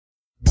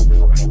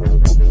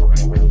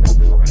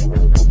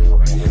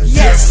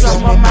Yes,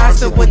 I'm a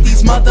monster what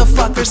these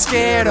motherfuckers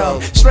scared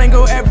of.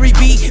 Strangle every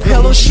beat,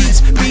 pillow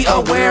sheets, be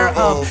aware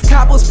of.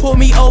 Coppers pull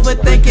me over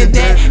thinking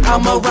that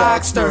I'm a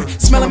rockster.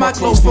 Smelling my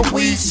clothes for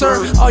weed,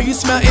 sir. All you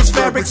smell is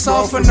fabric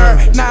softener.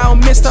 Now,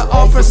 Mr.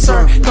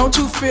 Officer, don't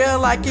you feel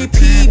like a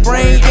pea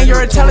brain? And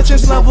your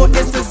intelligence level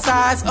is the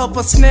size of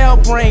a snail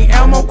brain.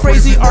 Am I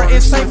crazy or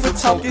insane for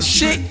talking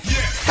shit?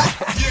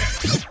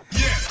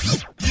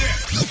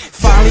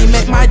 Finally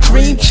met my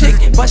dream chick,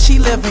 but she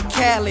live in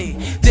Cali.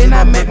 Then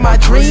I met my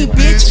dream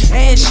bitch,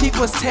 and she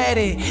was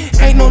tatted.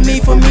 Ain't no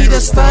need for me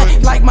to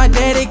stunt like my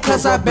daddy,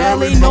 cause I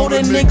barely know the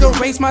nigga.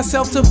 Raised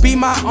myself to be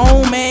my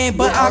own man,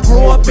 but I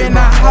grew up in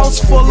a house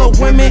full of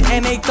women,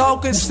 and they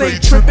dog could stay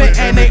trippin',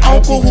 and they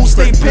uncle who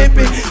stay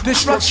pimpin'.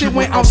 Destruction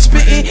when I'm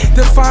spittin',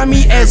 define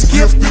me as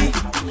gifted.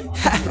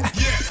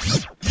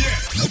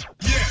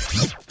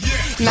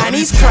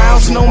 90s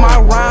crowds know my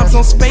rhymes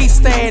on space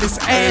status,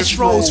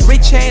 Astros,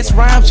 rich ass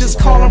rhymes, just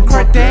call them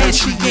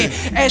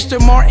Kardashian,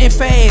 Aston Martin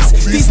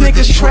fast, these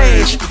niggas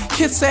trash,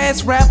 kiss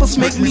ass rappers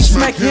make me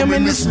smack him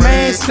in this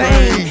man's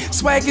thing.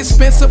 Swag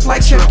expensive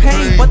like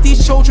champagne, but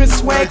these children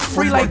swag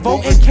free like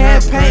voting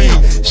campaign.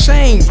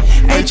 Shame,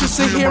 anxious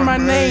to hear my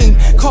name,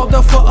 called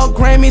up for a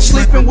Grammy,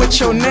 sleeping with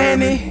your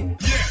nanny.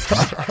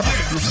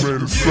 This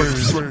man is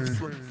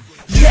insane.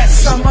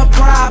 Yes, I'm a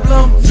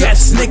problem.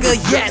 Yes, nigga,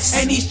 yes.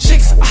 And these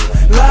chicks,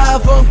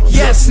 love them.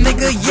 Yes,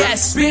 nigga,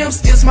 yes.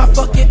 Bims is my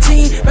fucking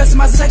team. Best of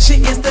my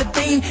section is the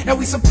theme. And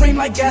we supreme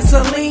like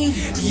gasoline.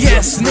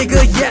 Yes,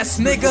 nigga, yes,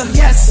 nigga.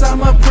 Yes,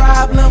 I'm a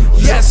problem.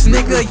 Yes,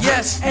 nigga,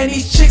 yes. And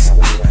these chicks,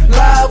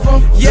 love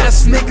them.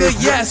 Yes, nigga,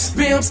 yes.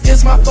 Bims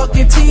is my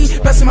fucking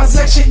team. Best of my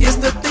section is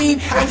the theme.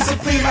 And we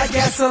supreme like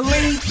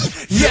gasoline.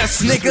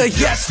 Yes, nigga,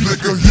 yes.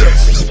 Nigga,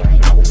 yes.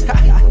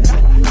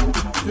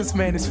 This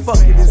man is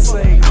fucking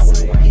insane.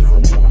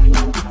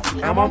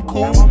 Am I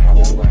cool?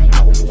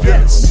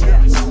 Yes.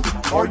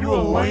 Are you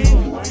a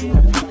lame?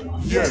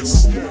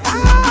 Yes.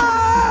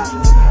 Ah!